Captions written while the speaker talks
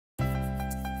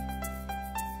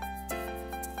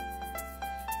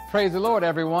Praise the Lord,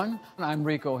 everyone. I'm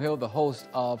Rico Hill, the host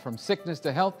of From Sickness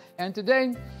to Health, and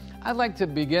today I'd like to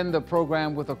begin the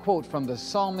program with a quote from the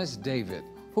psalmist David,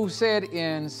 who said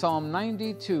in Psalm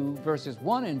 92, verses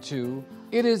 1 and 2,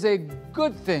 "It is a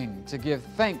good thing to give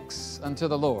thanks unto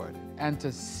the Lord and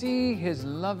to see His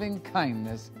loving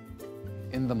kindness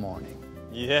in the morning."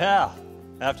 Yeah,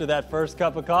 after that first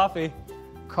cup of coffee.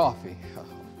 Coffee.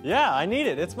 Yeah, I need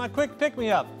it. It's my quick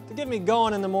pick-me-up to get me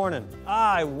going in the morning.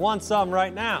 I want some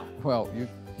right now. Well,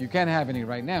 you can't have any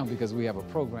right now because we have a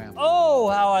program. Oh,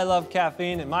 how I love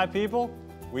caffeine, and my people,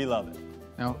 we love it.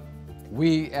 Now,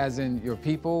 we as in your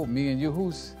people, me and you,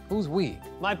 who's we?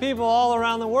 My people all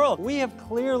around the world. We have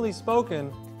clearly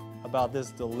spoken about this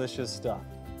delicious stuff.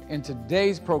 In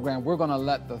today's program, we're going to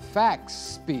let the facts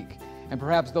speak, and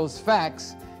perhaps those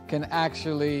facts can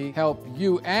actually help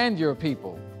you and your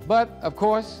people. But, of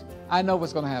course, I know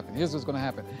what's going to happen. Here's what's going to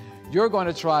happen. You're going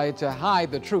to try to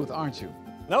hide the truth, aren't you?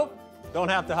 Nope, don't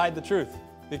have to hide the truth,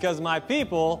 because my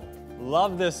people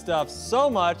love this stuff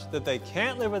so much that they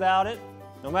can't live without it,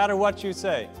 no matter what you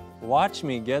say. Watch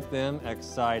me get them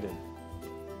excited.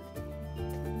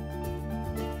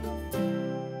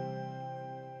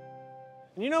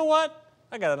 And you know what?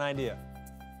 I got an idea.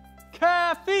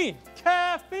 Caffeine,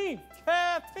 caffeine,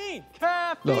 caffeine,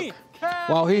 caffeine. Look,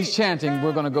 while he's chanting,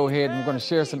 we're going to go ahead and we're going to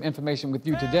share some information with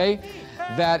you today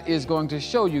that is going to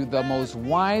show you the most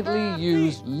widely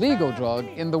used legal drug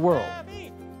in the world.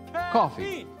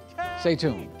 Coffee. Stay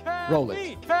tuned. Roll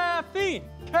it. Caffeine,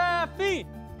 caffeine.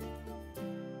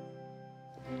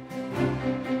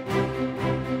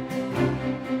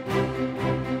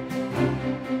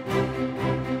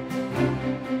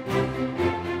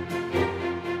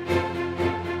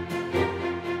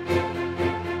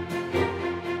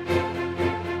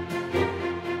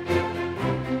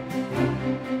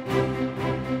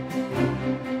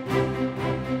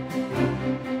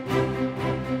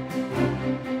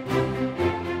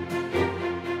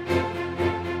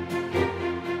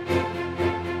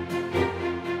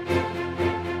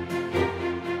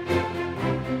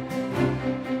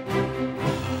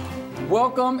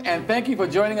 Welcome and thank you for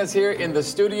joining us here in the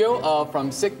studio of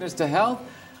From Sickness to Health.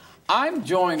 I'm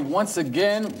joined once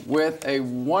again with a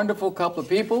wonderful couple of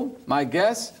people. My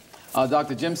guest,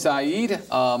 Dr. Jim Saeed,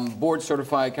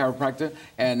 board-certified chiropractor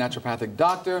and naturopathic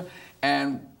doctor.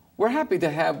 And we're happy to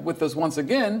have with us once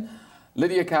again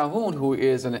Lydia Calhoun, who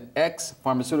is an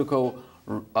ex-pharmaceutical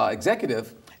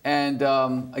executive. And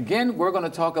again, we're going to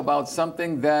talk about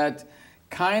something that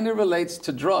kind of relates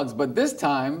to drugs, but this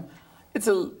time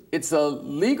it's a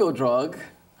legal drug,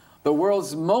 the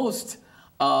world's most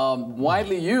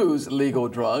widely used legal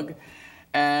drug,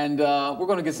 and we're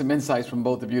going to get some insights from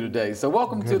both of you today. So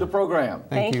welcome to the program.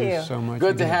 Thank you so much.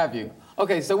 Good to have you.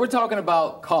 Okay, so we're talking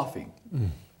about coffee.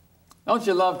 Don't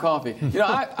you love coffee? You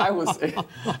know, I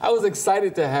was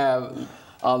excited to have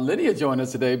Lydia join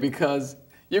us today because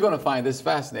you're going to find this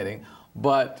fascinating.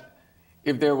 But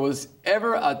if there was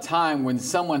ever a time when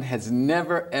someone has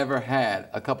never, ever had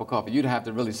a cup of coffee, you'd have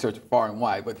to really search far and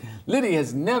wide. But Lydia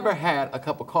has never had a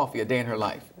cup of coffee a day in her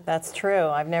life. That's true.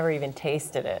 I've never even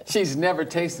tasted it. She's never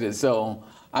tasted it. So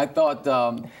I thought,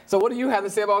 so what do you have to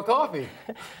say about coffee?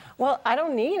 Well, I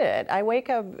don't need it. I wake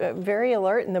up very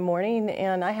alert in the morning,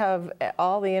 and I have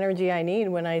all the energy I need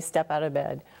when I step out of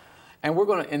bed. And we're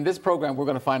going to, in this program, we're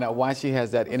going to find out why she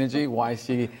has that energy, why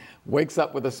she wakes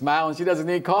up with a smile and she doesn't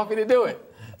need coffee to do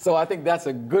it. So I think that's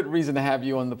a good reason to have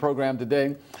you on the program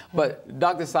today. But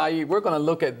Dr. Saeed, we're going to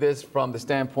look at this from the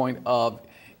standpoint of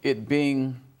it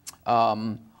being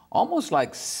almost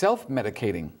like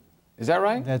self-medicating. Is that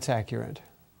right? That's accurate.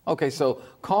 Okay, so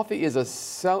coffee is a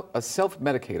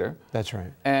self-medicator. That's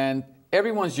right. And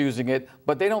everyone's using it,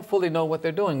 but they don't fully know what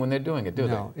they're doing when they're doing it, do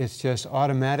they? No, it's just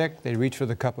automatic. They reach for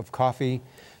the cup of coffee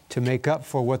to make up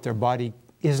for what their body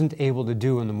isn't able to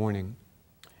do in the morning.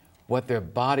 What their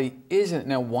body isn't.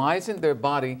 Now, why isn't their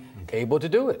body able to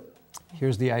do it?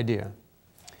 Here's the idea.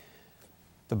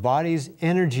 The body's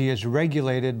energy is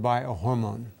regulated by a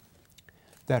hormone.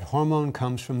 That hormone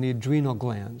comes from the adrenal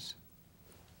glands,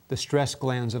 the stress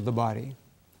glands of the body.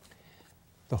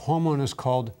 The hormone is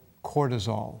called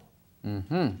cortisol.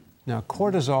 Now,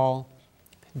 cortisol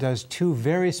does two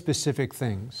very specific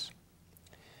things.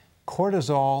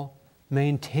 Cortisol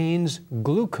maintains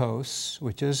glucose,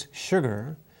 which is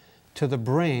sugar, to the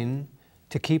brain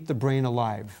to keep the brain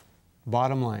alive.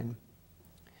 Bottom line.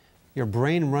 Your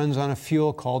brain runs on a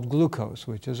fuel called glucose,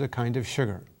 which is a kind of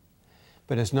sugar.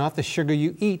 But it's not the sugar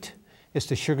you eat, it's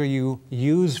the sugar you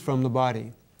use from the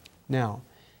body. Now,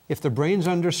 if the brain's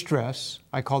under stress,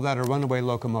 I call that a runaway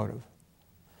locomotive.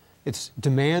 Its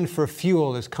demand for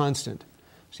fuel is constant.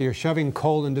 So you're shoving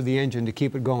coal into the engine to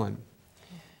keep it going.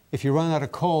 If you run out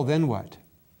of coal, then what?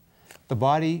 The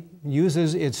body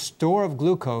uses its store of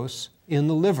glucose in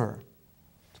the liver.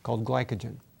 It's called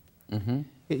glycogen. Mm-hmm.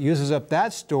 It uses up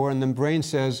that store, and the brain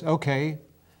says, okay,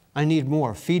 I need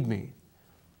more, feed me.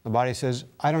 The body says,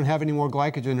 I don't have any more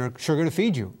glycogen or sugar to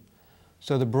feed you.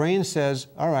 So the brain says,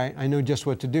 all right, I know just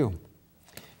what to do.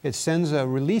 It sends a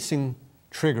releasing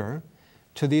trigger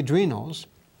to the adrenals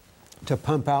to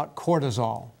pump out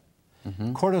cortisol.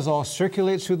 Mm-hmm. Cortisol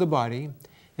circulates through the body,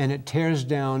 and it tears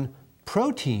down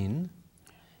protein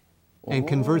and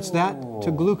converts that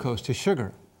to glucose, to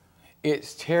sugar.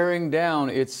 It's tearing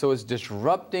down, so it's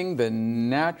disrupting the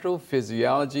natural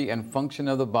physiology and function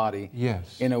of the body.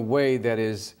 Yes. In a way that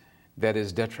is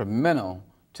detrimental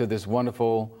to this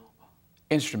wonderful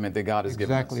instrument that God has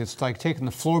given us. Exactly. It's like taking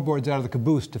the floorboards out of the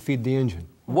caboose to feed the engine.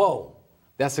 Whoa,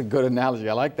 that's a good analogy.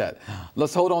 I like that.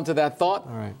 Let's hold on to that thought.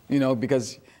 All right. You know,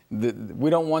 because we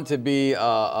don't want to be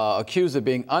accused of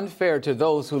being unfair to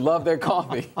those who love their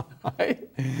coffee. Right?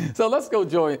 So let's go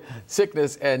join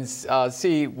Sickness and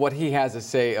see what he has to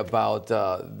say about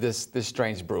this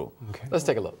strange brew. Okay. Let's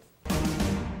take a look.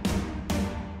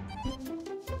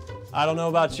 I don't know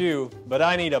about you, but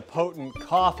I need a potent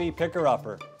coffee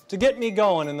picker-upper to get me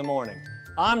going in the morning.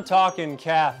 I'm talking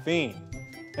caffeine.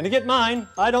 And to get mine,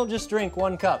 I don't just drink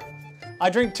 1 cup. I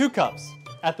drink 2 cups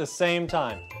at the same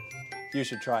time. You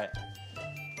should try it.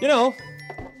 You know,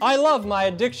 I love my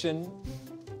addiction.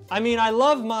 I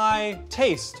love my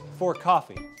taste for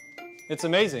coffee. It's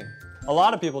amazing. A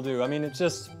lot of people do. It's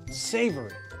just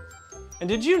savory. And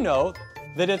did you know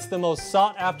that it's the most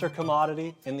sought-after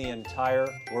commodity in the entire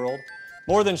world?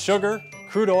 More than sugar,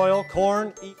 crude oil,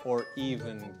 corn, or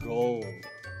even gold.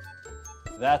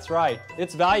 That's right.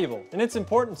 It's valuable, and it's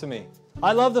important to me.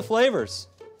 I love the flavors.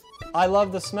 I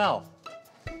love the smell.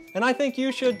 And I think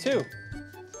you should too.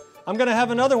 I'm going to have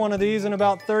another one of these in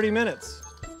about 30 minutes.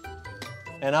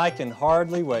 And I can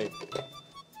hardly wait.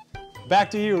 Back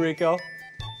to you, Rico.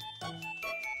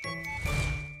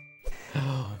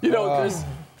 You know, Chris,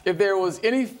 if there was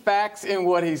any facts in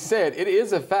what he said, it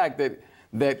is a fact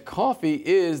that coffee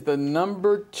is the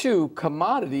 #2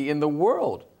 commodity in the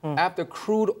world after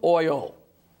crude oil.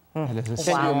 That is a Can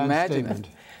sad you imagine statement.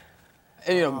 it?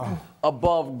 And, you know,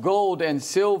 above gold and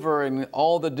silver and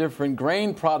all the different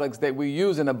grain products that we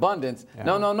use in abundance.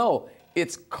 Yeah. No.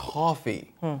 It's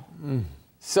coffee.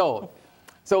 So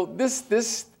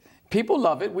this people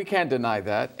love it. We can't deny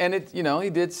that. And it, you know, he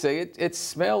did say it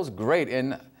smells great,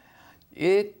 and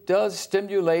it does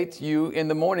stimulate you in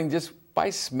the morning just by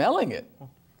smelling it.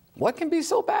 What can be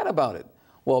so bad about it?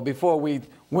 Well, before we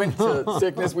went to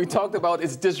Sickness, we talked about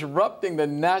it's disrupting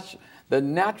the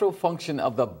natural function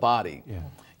of the body. Yeah.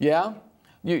 Yeah?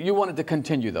 You wanted to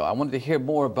continue, though. I wanted to hear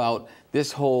more about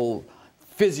this whole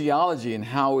physiology and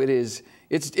how it's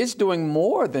doing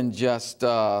more than just,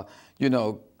 sort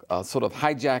of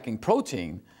hijacking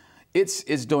protein.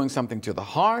 It's doing something to the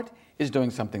heart, it's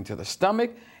doing something to the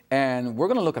stomach, and we're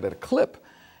going to look at a clip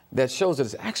that shows that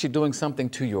it's actually doing something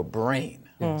to your brain.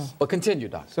 Yes. But continue,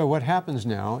 Doctor. So what happens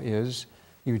now is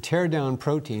you tear down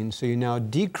protein, so you now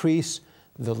decrease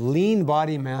the lean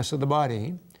body mass of the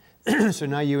body, so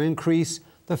now you increase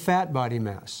the fat body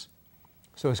mass.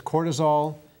 So as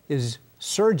cortisol is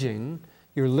surging,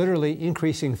 you're literally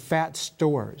increasing fat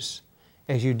stores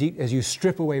as you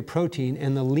strip away protein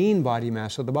and the lean body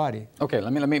mass of the body. Okay,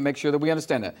 let me make sure that we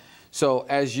understand that. So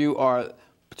as you are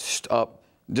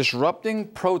disrupting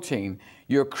protein,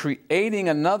 you're creating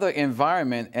another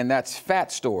environment, and that's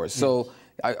fat stores. So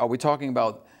are we talking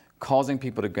about causing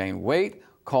people to gain weight,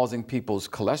 causing people's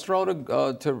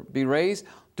cholesterol to be raised?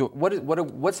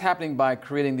 What's happening by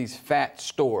creating these fat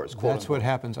stores? That's what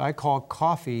happens. I call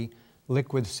coffee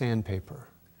liquid sandpaper.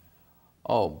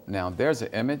 Oh, now there's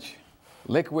an image.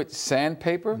 Liquid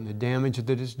sandpaper? And the damage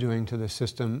that it's doing to the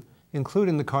system,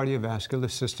 including the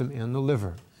cardiovascular system and the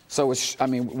liver. So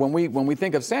when we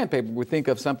think of sandpaper, we think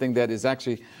of something that is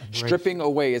actually stripping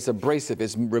away. It's abrasive.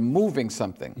 It's removing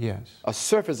something. Yes. A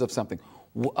surface of something.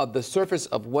 The surface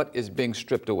of what is being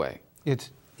stripped away. It's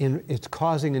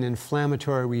causing an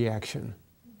inflammatory reaction.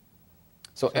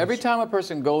 So every time a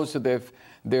person goes to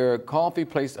their coffee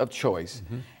place of choice,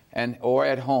 or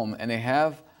at home, and they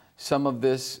have some of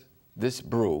this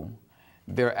brew,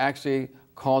 they're actually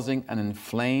causing an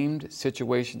inflamed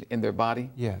situation in their body?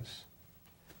 Yes.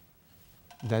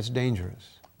 That's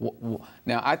dangerous.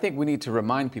 Now, I think we need to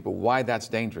remind people why that's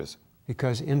dangerous.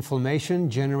 Because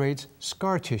inflammation generates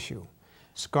scar tissue.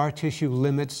 Scar tissue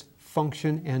limits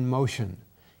function and motion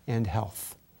and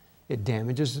health. It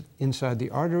damages inside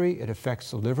the artery, it affects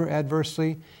the liver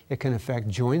adversely, it can affect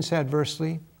joints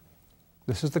adversely.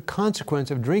 This is the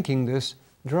consequence of drinking this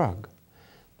drug.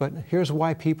 But here's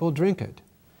why people drink it.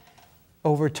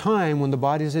 Over time, when the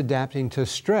body is adapting to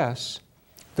stress,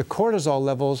 the cortisol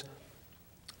levels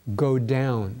go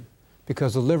down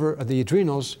because the liver or the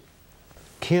adrenals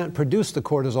can't produce the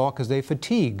cortisol because they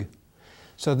fatigue.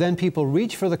 So then people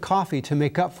reach for the coffee to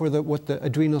make up for what the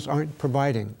adrenals aren't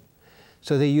providing.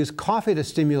 So they use coffee to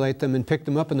stimulate them and pick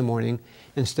them up in the morning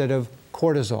instead of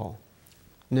cortisol.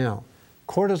 Now,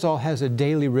 cortisol has a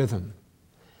daily rhythm.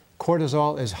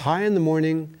 Cortisol is high in the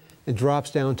morning and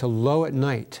drops down to low at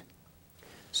night.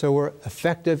 So we're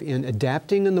effective in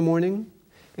adapting in the morning,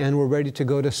 and we're ready to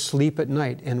go to sleep at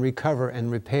night and recover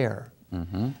and repair.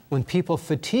 Mm-hmm. When people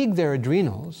fatigue their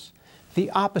adrenals, the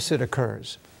opposite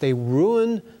occurs. They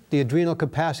ruin the adrenal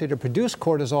capacity to produce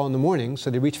cortisol in the morning, so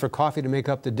they reach for coffee to make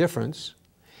up the difference.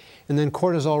 And then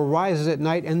cortisol rises at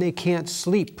night and they can't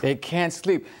sleep. They can't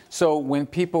sleep. So when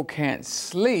people can't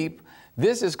sleep,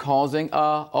 this is causing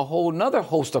a whole nother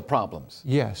host of problems.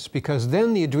 Yes, because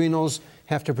then the adrenals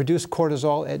have to produce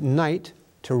cortisol at night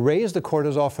to raise the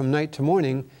cortisol from night to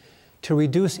morning to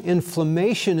reduce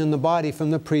inflammation in the body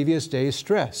from the previous day's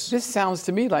stress. This sounds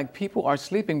to me like people are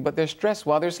sleeping, but they're stressed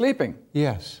while they're sleeping.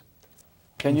 Yes.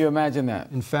 Can you imagine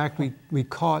that? In fact, we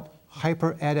call it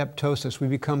hyperadaptosis. We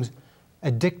become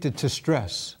addicted to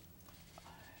stress.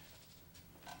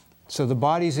 So the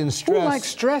body's in stress. Who likes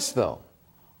stress, though?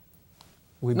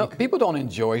 No, people don't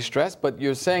enjoy stress, but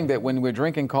you're saying that when we're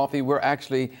drinking coffee, we're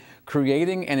actually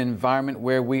creating an environment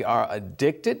where we are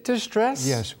addicted to stress?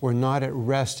 Yes, we're not at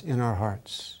rest in our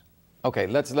hearts. Okay,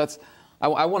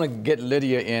 I want to get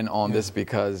Lydia in on this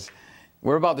because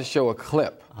we're about to show a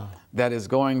clip that is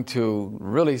going to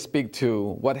really speak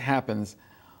to what happens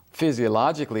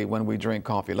physiologically when we drink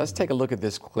coffee. Let's take a look at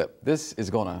this clip. This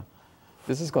is gonna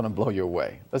blow you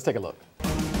away. Let's take a look.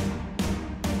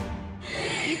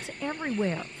 It's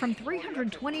everywhere, from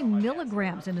 320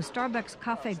 milligrams in a Starbucks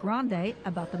Cafe Grande,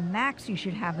 about the max you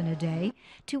should have in a day,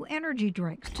 to energy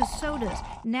drinks, to sodas,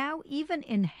 now even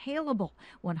inhalable,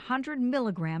 100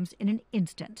 milligrams in an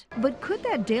instant. But could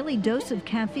that daily dose of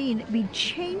caffeine be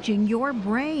changing your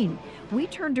brain? We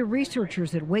turned to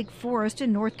researchers at Wake Forest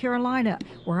in North Carolina,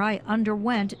 where I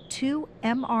underwent 2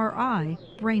 MRI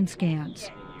brain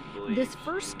scans. This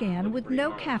first scan with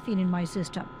no caffeine in my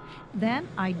system. Then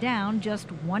I downed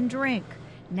just 1 drink.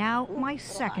 Now my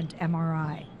second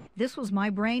MRI. This was my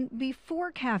brain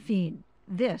before caffeine.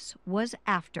 This was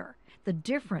after. The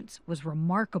difference was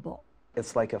remarkable.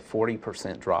 It's like a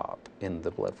 40% drop in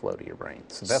the blood flow to your brain.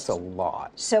 So that's a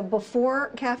lot. So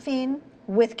before caffeine,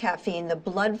 with caffeine, the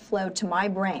blood flow to my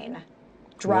brain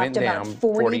dropped about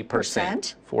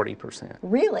 40%? 40%.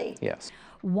 Really? Yes.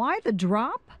 Why the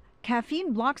drop?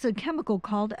 Caffeine blocks a chemical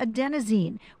called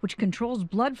adenosine, which controls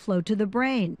blood flow to the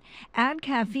brain. Add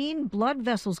caffeine, blood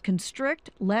vessels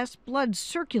constrict, less blood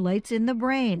circulates in the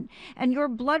brain, and your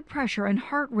blood pressure and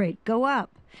heart rate go up.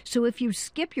 So if you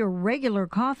skip your regular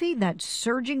coffee, that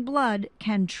surging blood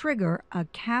can trigger a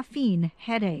caffeine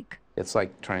headache. It's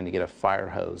like trying to get a fire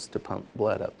hose to pump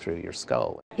blood up through your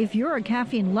skull. If you're a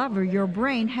caffeine lover, your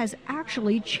brain has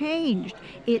actually changed.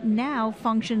 It now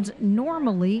functions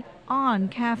normally on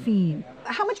caffeine.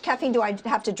 How much caffeine do I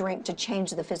have to drink to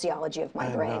change the physiology of my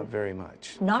brain? Not very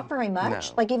much. Not very much?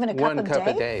 No. Like even a cup a day? 1 cup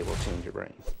a day will change your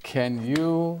brain. Can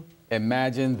you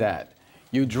imagine that?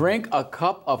 You drink a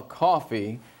cup of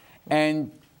coffee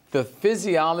and the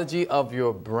physiology of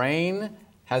your brain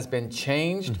has been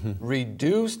changed,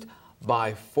 reduced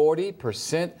by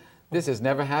 40%. This has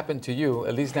never happened to you,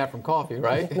 at least not from coffee,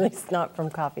 right? At least not from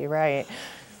coffee, right.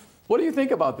 What do you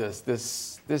think about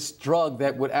this drug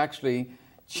that would actually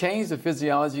change the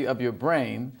physiology of your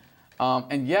brain,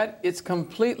 and yet it's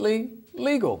completely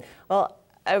legal? Well,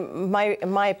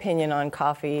 my opinion on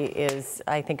coffee is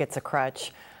I think it's a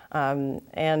crutch.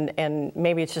 And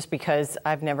maybe it's just because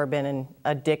I've never been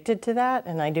addicted to that,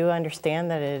 and I do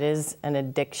understand that it is an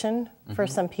addiction for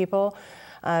some people.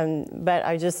 But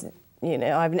I just,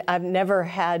 I've never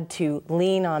had to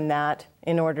lean on that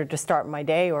in order to start my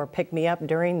day or pick me up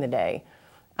during the day.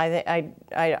 I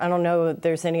don't know if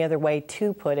there's any other way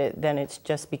to put it than it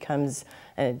just becomes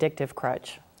an addictive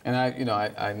crutch. And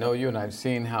I know you, and I've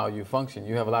seen how you function.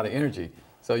 You have a lot of energy,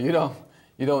 so you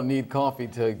don't need coffee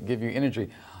to give you energy.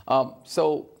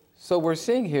 So we're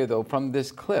seeing here, though, from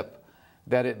this clip,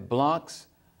 that it blocks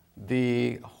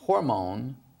the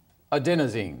hormone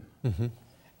adenosine.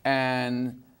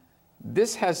 And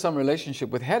this has some relationship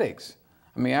with headaches.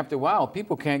 I mean, after a while,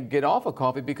 people can't get off of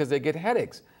coffee because they get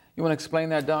headaches. You want to explain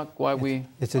that, Doc, why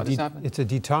this happens? It's a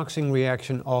detoxing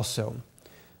reaction also.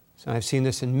 So I've seen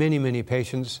this in many, many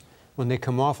patients when they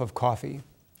come off of coffee.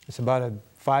 It's about a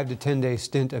 5 to 10 day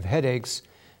stint of headaches,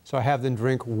 so I have them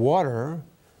drink water,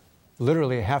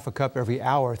 literally a half a cup every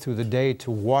hour through the day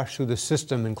to wash through the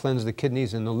system and cleanse the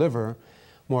kidneys and the liver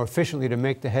more efficiently to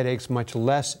make the headaches much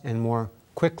less and more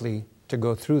quickly to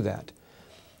go through that.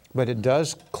 But it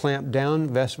does clamp down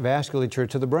vasculature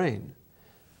to the brain.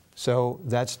 So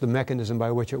that's the mechanism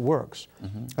by which it works.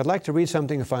 I'd like to read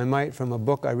something, if I might, from a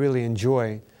book I really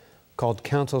enjoy called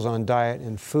Counsels on Diet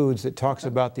and Foods that talks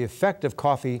about the effect of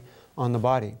coffee on the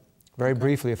body. Very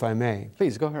briefly, if I may.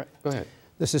 Please, go ahead.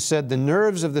 This is said, the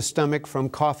nerves of the stomach from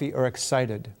coffee are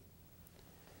excited.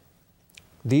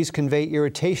 These convey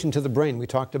irritation to the brain. We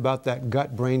talked about that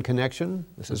gut-brain connection.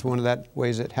 This is one of the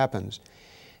ways it happens.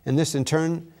 And this, in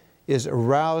turn, is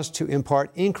aroused to impart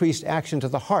increased action to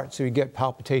the heart. So you get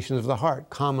palpitations of the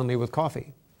heart, commonly with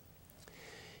coffee.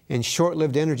 And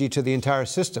short-lived energy to the entire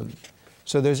system.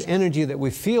 So there's energy that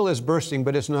we feel is bursting,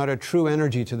 but it's not a true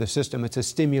energy to the system. It's a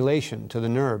stimulation to the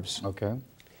nerves. Okay.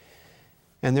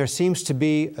 And there seems to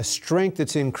be a strength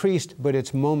that's increased, but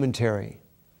it's momentary.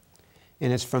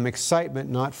 And it's from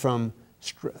excitement, not from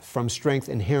strength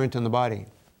inherent in the body.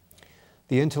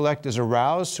 The intellect is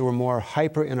aroused, so we're more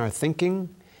hyper in our thinking,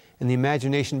 and the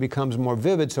imagination becomes more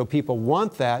vivid, so people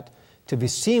want that to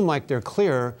seem like they're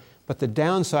clear, but the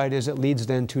downside is it leads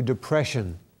then to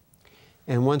depression.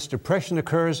 And once depression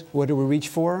occurs, what do we reach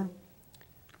for?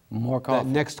 More coffee.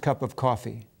 That next cup of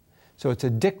coffee. So it's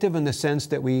addictive in the sense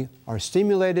that we are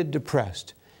stimulated,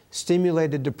 depressed,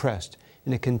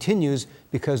 and it continues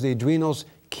because the adrenals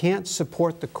can't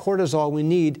support the cortisol we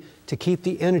need to keep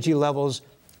the energy levels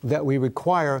that we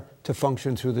require to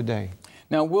function through the day.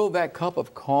 Now, will that cup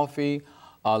of coffee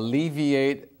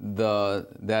alleviate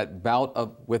that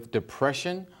bout with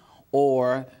depression,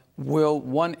 or will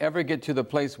one ever get to the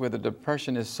place where the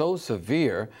depression is so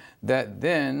severe that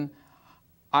then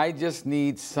I just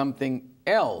need something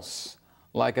else,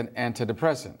 like an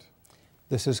antidepressant?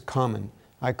 This is common.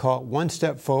 I call it 1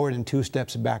 step forward and 2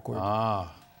 steps backward.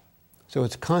 So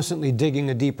it's constantly digging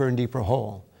a deeper and deeper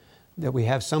hole, that we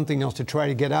have something else to try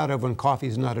to get out of when coffee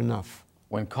is not enough.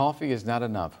 When coffee is not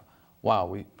enough. Wow,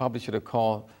 we probably should have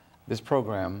called this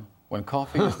program When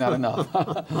Coffee is Not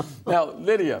Enough. Now,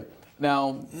 Lydia,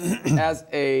 as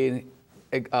a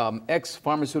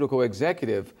ex-pharmaceutical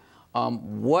executive,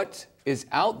 what is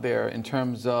out there in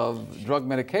terms of drug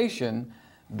medication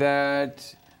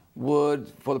that would,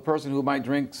 for the person who might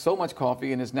drink so much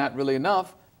coffee and it's not really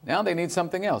enough, now they need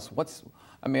something else? We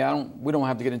don't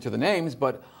have to get into the names,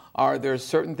 but are there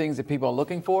certain things that people are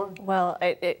looking for? Well,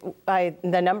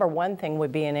 the number one thing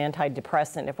would be an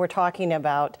antidepressant. If we're talking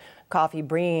about coffee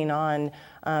bringing on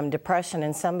depression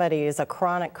and somebody is a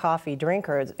chronic coffee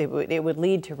drinker, it would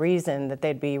lead to reason that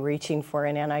they'd be reaching for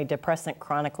an antidepressant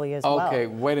chronically as well. Okay,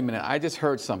 wait a minute. I just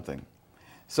heard something.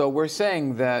 So we're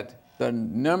saying that the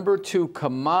number 2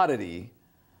 commodity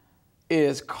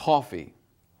is coffee.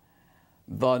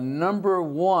 The number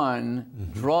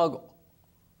 1 drug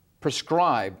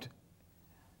prescribed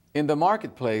in the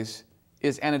marketplace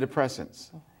is antidepressants.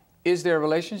 Is there a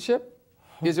relationship?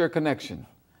 Is there a connection?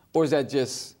 Or is that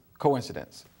just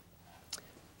coincidence?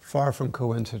 Far from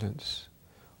coincidence.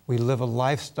 We live a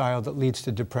lifestyle that leads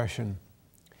to depression.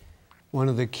 One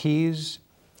of the keys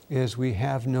is we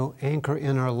have no anchor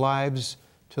in our lives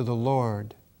to the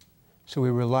Lord. So we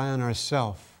rely on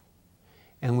ourselves.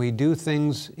 And we do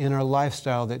things in our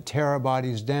lifestyle that tear our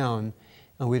bodies down,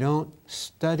 and we don't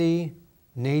study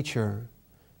nature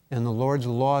and the Lord's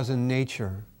laws in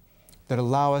nature that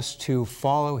allow us to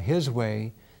follow His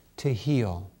way to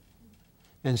heal.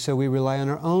 And so we rely on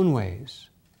our own ways.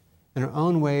 And our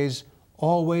own ways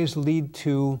always lead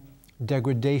to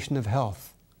degradation of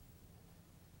health.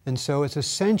 And so it's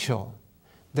essential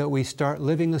that we start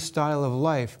living a style of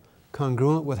life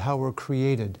congruent with how we're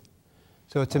created.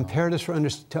 So it's imperative for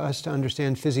us to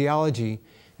understand physiology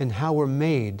and how we're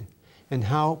made, and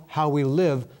how we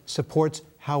live supports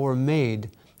how we're made,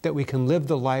 that we can live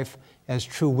the life as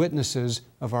true witnesses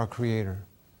of our Creator.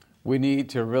 We need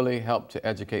to really help to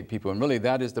educate people, and really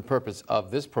that is the purpose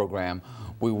of this program.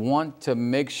 We want to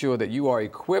make sure that you are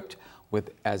equipped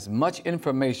with as much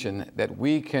information that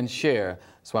we can share.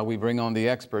 That's why we bring on the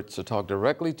experts to talk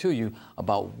directly to you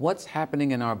about what's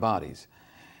happening in our bodies.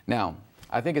 Now,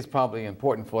 I think it's probably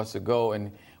important for us to go,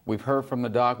 and we've heard from the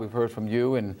doc, we've heard from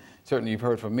you, and certainly you've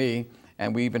heard from me,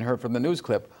 and we even heard from the news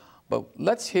clip. But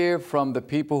let's hear from the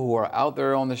people who are out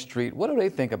there on the street. What do they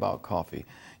think about coffee?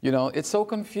 You know, it's so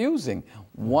confusing.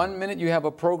 1 minute you have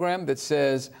a program that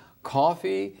says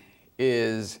coffee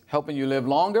is helping you live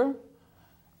longer,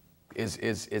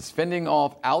 is fending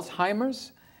off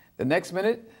Alzheimer's. The next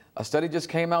minute, a study just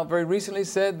came out very recently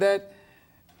said that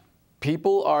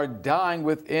People are dying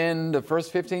within the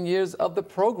first 15 years of the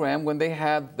program when they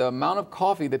have the amount of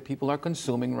coffee that people are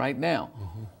consuming right now.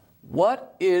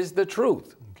 What is the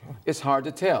truth? It's hard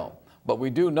to tell, but we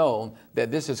do know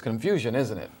that this is confusion,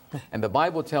 isn't it? And the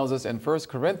Bible tells us in 1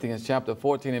 Corinthians chapter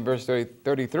 14 and verse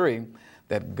 33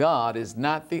 that God is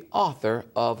not the author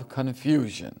of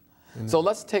confusion. So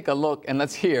let's take a look and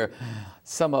let's hear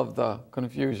some of the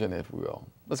confusion, if we will.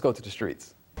 Let's go to the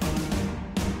streets.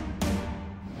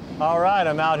 All right,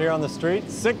 I'm out here on the street,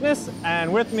 Sickness,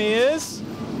 and with me is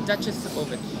Duchess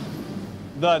Sabovic,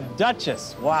 the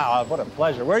Duchess. Wow, what a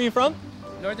pleasure. Where are you from?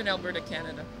 Northern Alberta,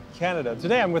 Canada. Canada.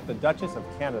 Today I'm with the Duchess of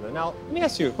Canada. Now, let me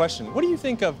ask you a question. What do you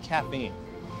think of caffeine?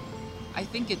 I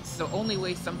think it's the only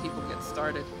way some people get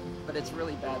started, but it's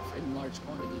really bad in large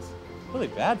quantities. Really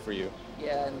bad for you.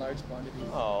 Yeah, in large quantities.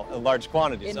 Oh, in large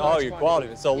quantities. In large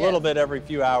quality. So a yeah. little bit every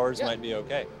few hours Yeah. might be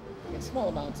okay. In small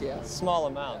amounts, yeah. Small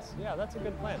amounts. Yeah, that's a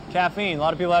good plan. Caffeine. A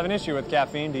lot of people have an issue with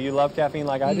caffeine. Do you love caffeine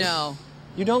like I do? No.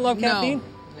 You don't love caffeine?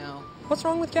 No. What's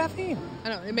wrong with caffeine? I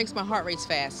don't. It makes my heart race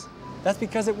fast. That's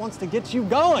because it wants to get you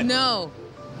going. No.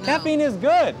 Caffeine is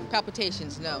good.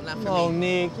 Palpitations, no, not for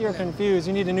me. Monique, you're confused.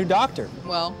 You need a new doctor.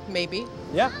 Well, maybe.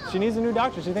 Yeah, she needs a new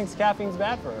doctor. She thinks caffeine's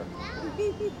bad for her.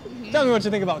 Tell me what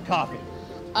you think about coffee.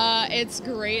 It's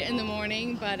great in the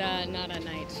morning, but not at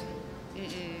night.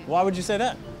 Why would you say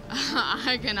that?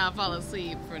 I cannot fall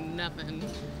asleep for nothing.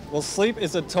 Well, sleep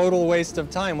is a total waste of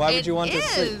time. Why would you want to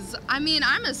sleep? It is. I mean,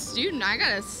 I'm a student. I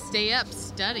gotta stay up,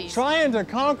 study. Trying to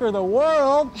conquer the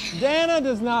world. Dana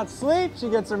does not sleep. She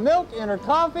gets her milk and her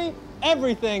coffee.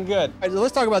 Everything good. All right,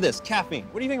 let's talk about this. Caffeine.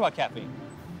 What do you think about caffeine?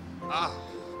 Ah,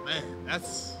 man,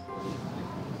 it's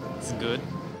good.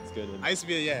 It's good. I used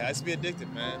to be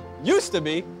addicted, man. Used to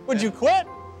be? Would you quit?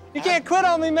 You can't quit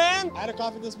on me, man. I had a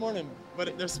coffee this morning,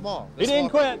 but they're small. He didn't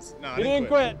quit. No, He didn't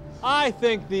quit. I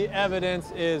think the evidence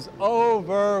is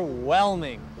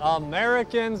overwhelming.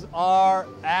 Americans are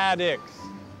addicts.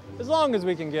 As long as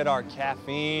we can get our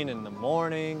caffeine in the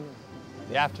morning,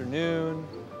 the afternoon,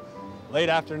 late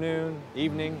afternoon,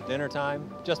 evening, dinner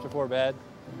time, just before bed,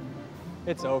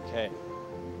 it's okay.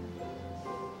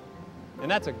 And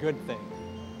that's a good thing.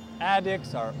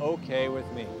 Addicts are okay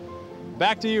with me.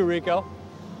 Back to you, Rico.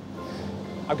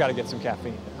 I've got to get some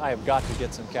caffeine. I have got to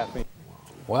get some caffeine.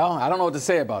 Well, I don't know what to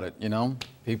say about it, you know.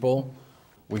 People,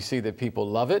 we see that people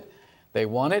love it. They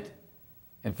want it.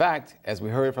 In fact, as we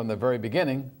heard from the very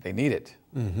beginning, they need it.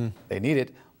 They need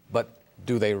it, but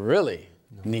do they really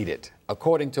need it?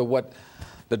 According to what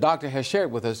the doctor has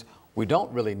shared with us, we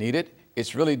don't really need it.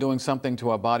 It's really doing something to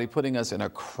our body, putting us in a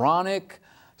chronic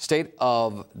state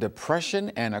of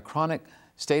depression and a chronic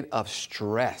state of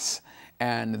stress.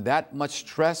 And that much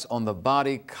stress on the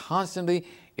body constantly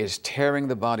is tearing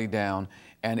the body down.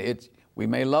 And we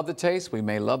may love the taste, we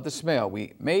may love the smell,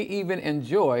 we may even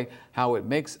enjoy how it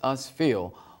makes us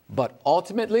feel, but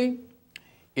ultimately,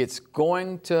 it's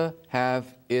going to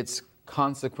have its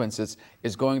consequences,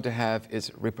 it's going to have its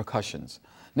repercussions.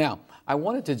 Now, I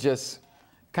wanted to just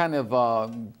kind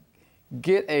of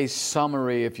get a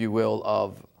summary, if you will,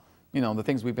 of the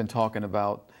things we've been talking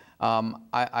about.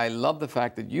 I love the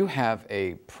fact that you have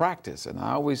a practice, and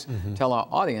I always tell our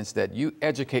audience that you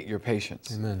educate your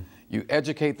patients. Amen. You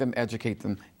educate them, educate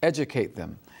them, educate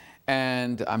them.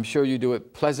 And I'm sure you do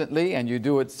it pleasantly, and you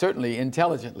do it certainly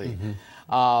intelligently.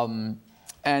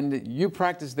 And you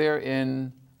practice there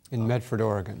in Medford,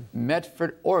 Oregon.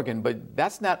 Medford, Oregon, but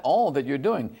that's not all that you're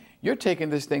doing. You're taking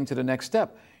this thing to the next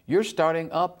step. You're starting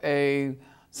up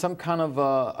some kind of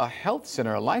a health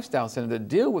center, a lifestyle center to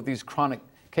deal with these chronic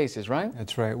cases, right?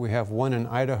 That's right. We have one in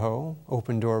Idaho,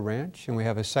 Open Door Ranch, and we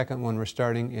have a second one we're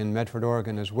starting in Medford,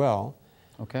 Oregon as well,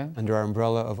 under our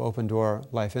umbrella of Open Door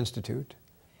Life Institute.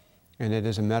 And it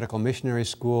is a medical missionary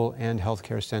school and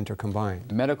healthcare center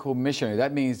combined. Medical missionary,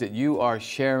 that means that you are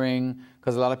sharing,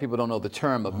 because a lot of people don't know the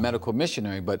term of medical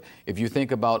missionary, but if you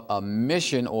think about a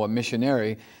mission or a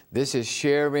missionary, this is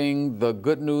sharing the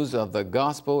good news of the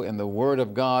gospel and the word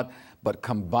of God, but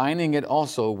combining it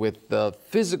also with the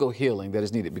physical healing that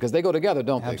is needed, because they go together,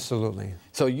 don't they? Absolutely.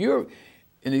 So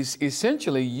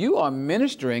essentially you are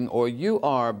ministering, or you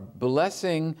are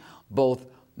blessing both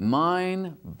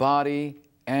mind, body,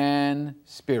 and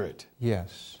spirit.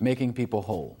 Yes. Making people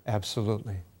whole.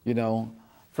 Absolutely. You know,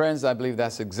 friends, I believe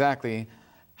that's exactly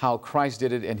how Christ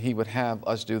did it, and he would have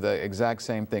us do the exact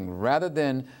same thing. Rather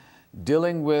than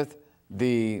dealing with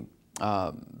the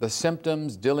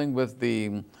symptoms, dealing with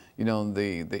the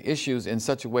issues in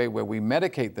such a way where we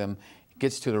medicate them, it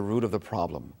gets to the root of the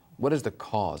problem. What is the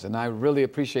cause? And I really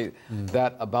appreciate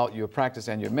that about your practice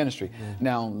and your ministry.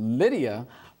 Now, Lydia,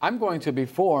 I'm going to,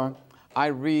 before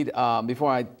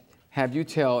I have you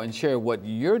tell and share what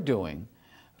you're doing,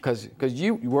 because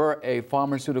you were a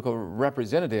pharmaceutical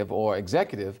representative or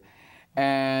executive,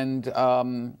 and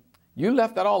you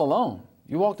left that all alone.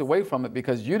 You walked away from it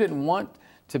because you didn't want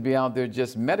to be out there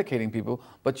just medicating people,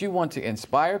 but you want to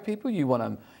inspire people, you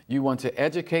want to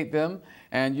educate them,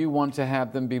 and you want to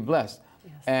have them be blessed.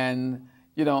 Yes. And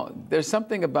you know, there's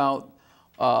something about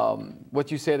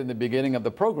what you said in the beginning of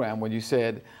the program when you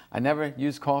said, I never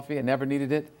used coffee, I never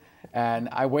needed it, and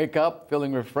I wake up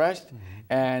feeling refreshed.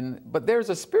 But there's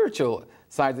a spiritual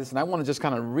side to this, and I want to just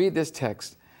kind of read this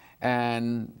text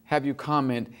and have you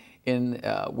comment in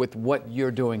with what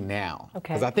you're doing now.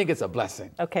 Okay. Because I think it's a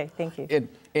blessing. Okay, thank you.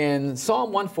 In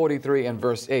Psalm 143 and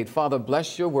verse 8, Father,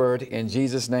 bless your word. In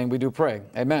Jesus' name we do pray.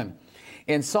 Amen.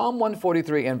 In Psalm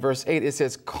 143 and verse 8, it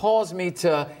says, cause me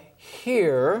to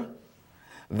hear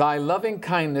thy loving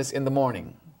kindness in the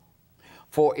morning,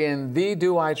 for in thee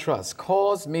do I trust.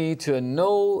 Cause me to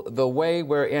know the way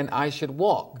wherein I should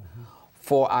walk,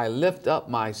 for I lift up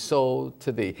my soul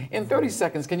to thee. In 30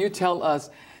 seconds, can you tell us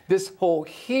this whole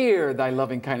hear thy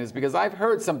loving kindness? Because I've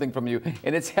heard something from you,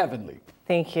 and it's heavenly.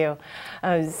 Thank you.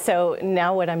 So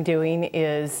now what I'm doing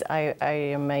is I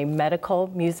am a medical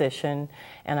musician,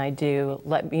 and I do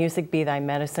Let Music Be Thy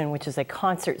Medicine, which is a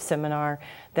concert seminar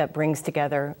that brings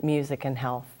together music and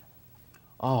health.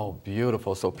 Oh,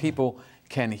 beautiful. So people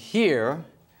can hear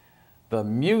the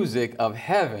music of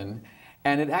heaven,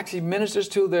 and it actually ministers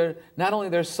to their, not only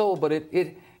their soul, but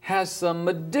it has some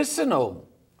medicinal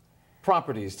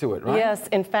properties to it, right? Yes.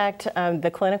 In fact,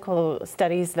 the clinical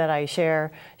studies that I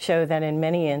share show that in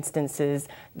many instances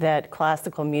that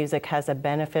classical music has a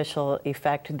beneficial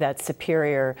effect that's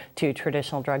superior to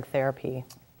traditional drug therapy.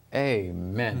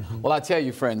 Amen. Well, I tell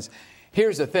you, friends,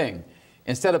 here's the thing.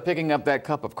 Instead of picking up that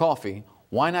cup of coffee,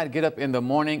 why not get up in the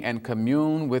morning and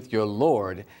commune with your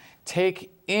Lord?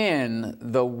 Take in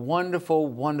the wonderful,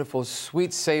 wonderful,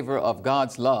 sweet savor of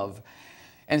God's love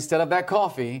instead of that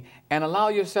coffee, and allow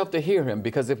yourself to hear him.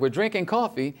 Because if we're drinking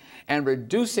coffee and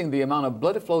reducing the amount of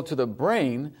blood flow to the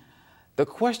brain, the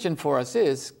question for us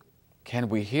is, can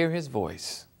we hear his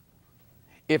voice?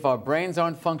 If our brains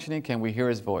aren't functioning, can we hear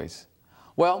his voice?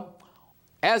 Well,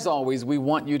 as always, we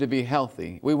want you to be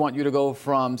healthy. We want you to go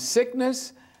from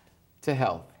sickness to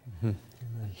health.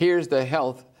 Here's the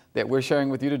health that we're sharing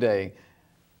with you today.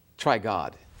 Try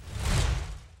God.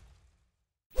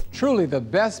 Truly, the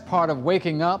best part of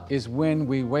waking up is when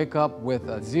we wake up with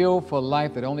a zeal for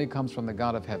life that only comes from the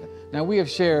God of heaven. Now, we have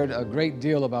shared a great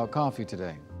deal about coffee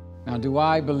today. Now, do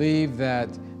I believe that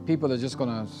people are just going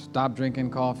to stop drinking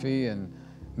coffee and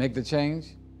make the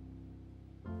change?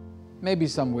 Maybe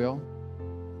some will.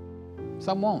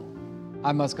 Some won't.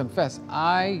 I must confess,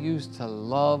 I used to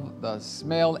love the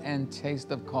smell and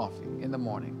taste of coffee in the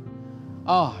morning.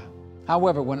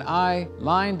 However, when I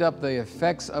lined up the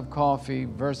effects of coffee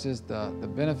versus the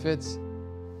benefits,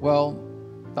 well,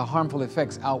 the harmful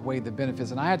effects outweighed the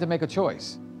benefits, and I had to make a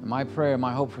choice. And my prayer,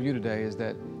 my hope for you today is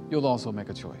that you'll also make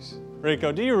a choice.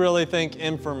 Rico, do you really think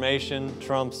information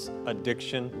trumps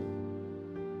addiction?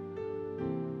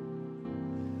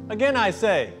 Again, I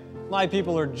say, my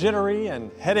people are jittery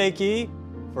and headachy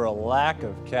for a lack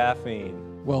of caffeine.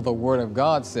 Well, the Word of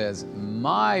God says,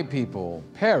 my people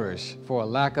perish for a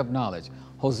lack of knowledge.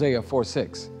 Hosea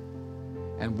 4:6.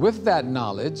 And with that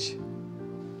knowledge,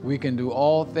 we can do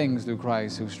all things through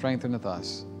Christ who strengtheneth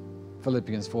us.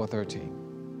 Philippians 4:13.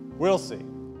 We'll see.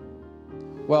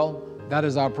 Well, that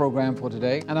is our program for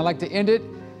today. And I'd like to end it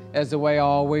as the way I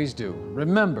always do.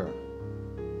 Remember,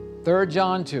 3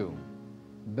 John 2,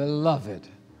 Beloved,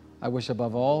 I wish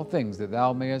above all things that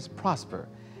thou mayest prosper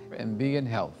and be in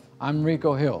health. I'm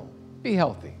Rico Hill. Be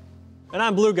healthy. And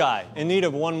I'm Blue Guy, in need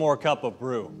of one more cup of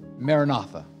brew.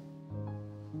 Maranatha.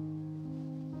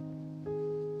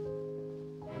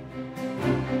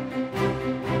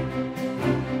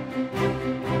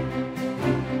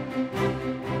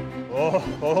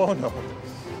 Oh no.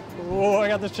 Oh, I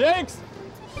got the shakes.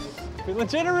 Feeling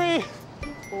jittery.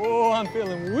 Oh, I'm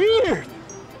feeling weird.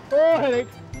 Oh, headache.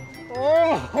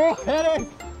 Oh, headache.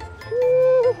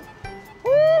 Ooh.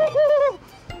 Ooh.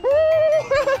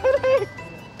 Ooh, headache.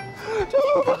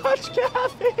 Too much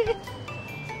caffeine.